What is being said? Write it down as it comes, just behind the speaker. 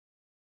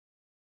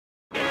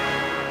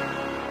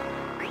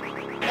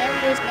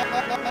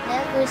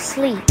Never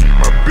sleep.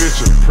 My bitch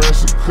a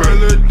prince of cut.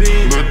 Lil'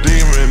 demon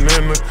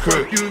in the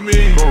cut. You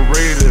mean? Go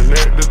raiding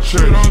at the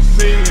church. You don't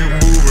see you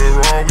moving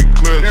wrong, we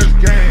clutch. That's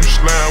game. You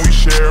slime, we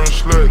sharing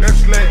sluts.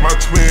 That's slang. My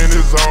twin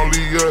is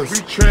only us.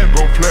 We trap.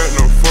 Go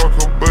platinum, fuck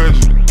a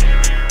budget.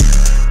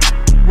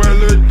 Well,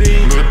 lil'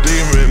 demon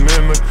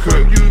in the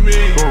cut. You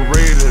mean? Go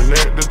raiding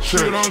at the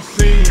church. You don't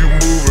see you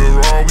moving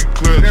wrong, we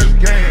clutch. That's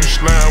game. You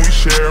slime, we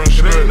sharing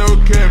sluts. Ain't no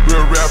cap.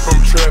 Real rap,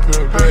 I'm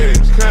trapping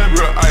bags.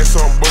 Real ice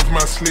on both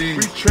my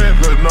sleeves. We trap.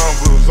 Good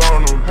numbers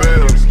on them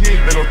bells. They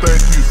don't think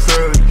you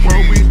sell it.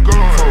 Where we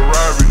going?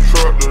 Ferrari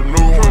truck, the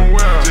new one.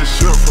 Just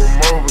shipped from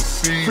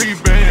overseas.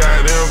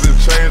 Got them to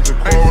change the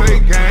quota.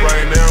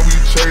 Right now we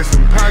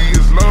chasing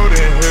pockets loaded,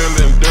 hell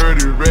and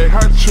dirty wreck.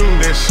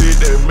 That shit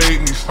that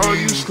made me sneeze. Oh,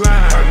 you slime.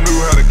 I knew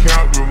how to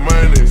count the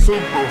money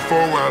super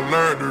before I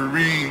learned to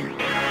read.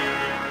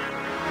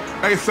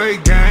 Hey, say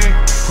gang.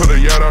 Put a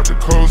yacht off the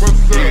coast.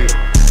 What's up?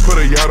 Put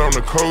a yacht on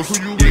the coast.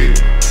 Who you with?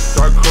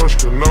 Got Coach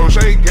Canoe.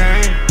 Say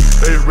gang.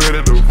 They ready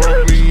to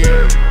vote me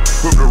in.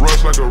 Whip the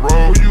rush like a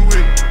roll. Who you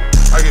with?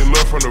 I get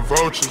love from the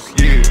vultures,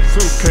 yeah.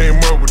 Soup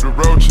came up with the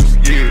roaches,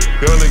 yeah.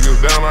 Young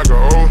niggas down like a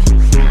ocean.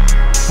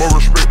 More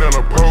respect than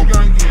a pope.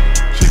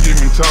 She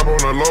give me top on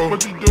the low.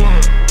 What you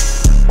doing?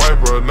 Wipe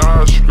a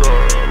nostril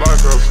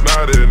like a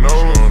snotty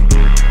nose.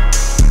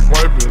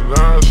 Wipe a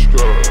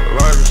nostril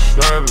like a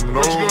snotty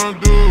nose. What you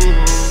gonna do?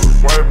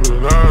 Wipe a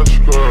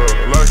nostril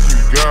like you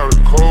got a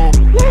cold.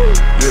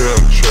 Yeah,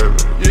 I'm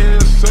trapping. Yeah,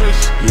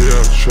 sus. Yeah,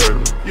 I'm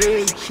trapping.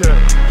 Yeah,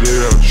 trapping.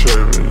 Yeah, I'm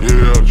trapping.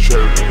 Yeah, I'm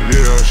trapping.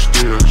 Yeah, I'm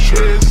still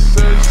trapping.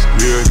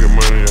 Yeah, get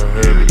money, I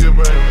have it.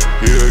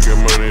 Yeah, get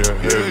money, I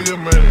have it. Yeah, get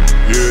money.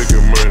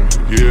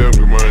 Yeah,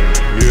 get money.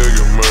 Yeah,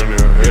 get money,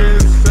 I have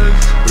it.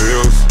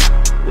 Bills.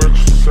 What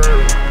you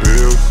serve?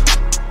 Bills.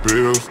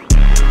 Bills.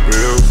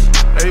 Bills.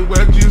 Hey,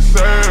 what you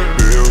serve?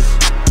 Bills.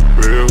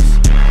 Bills.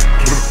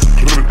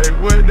 Hey,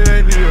 what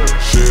that is?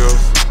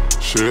 Shells.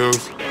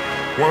 Shells.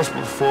 Once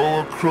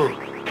before a crook.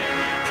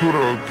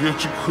 Pluto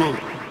get you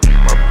cooked.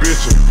 My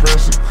bitch a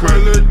prince of cut.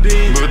 Lil'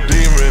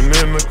 demon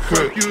in the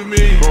cut. You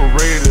mean? Go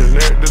raiding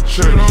at the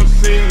church. You don't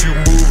see you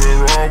moving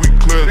wrong, we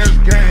clutch. That's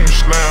game. You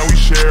slime, we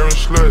sharing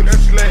sluts.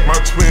 That's slang. My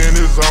twin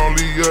is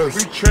only us.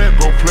 We trap.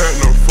 Go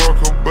platinum,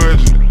 fuck a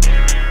budget.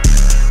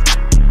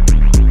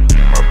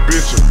 My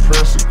bitch a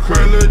prince of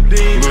cut. Lil'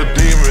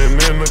 demon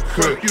in the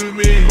cut. You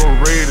mean? Go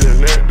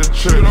raiding at the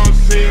church. You don't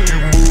see you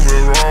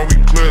moving wrong,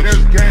 we clutch.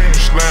 That's game. You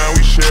slime,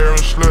 we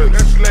sharing sluts.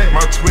 That's slang.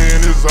 My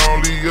twin is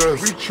only us.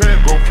 We trap.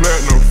 Go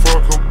platinum,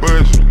 fuck a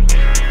budget.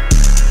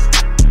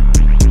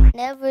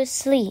 Never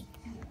sleep.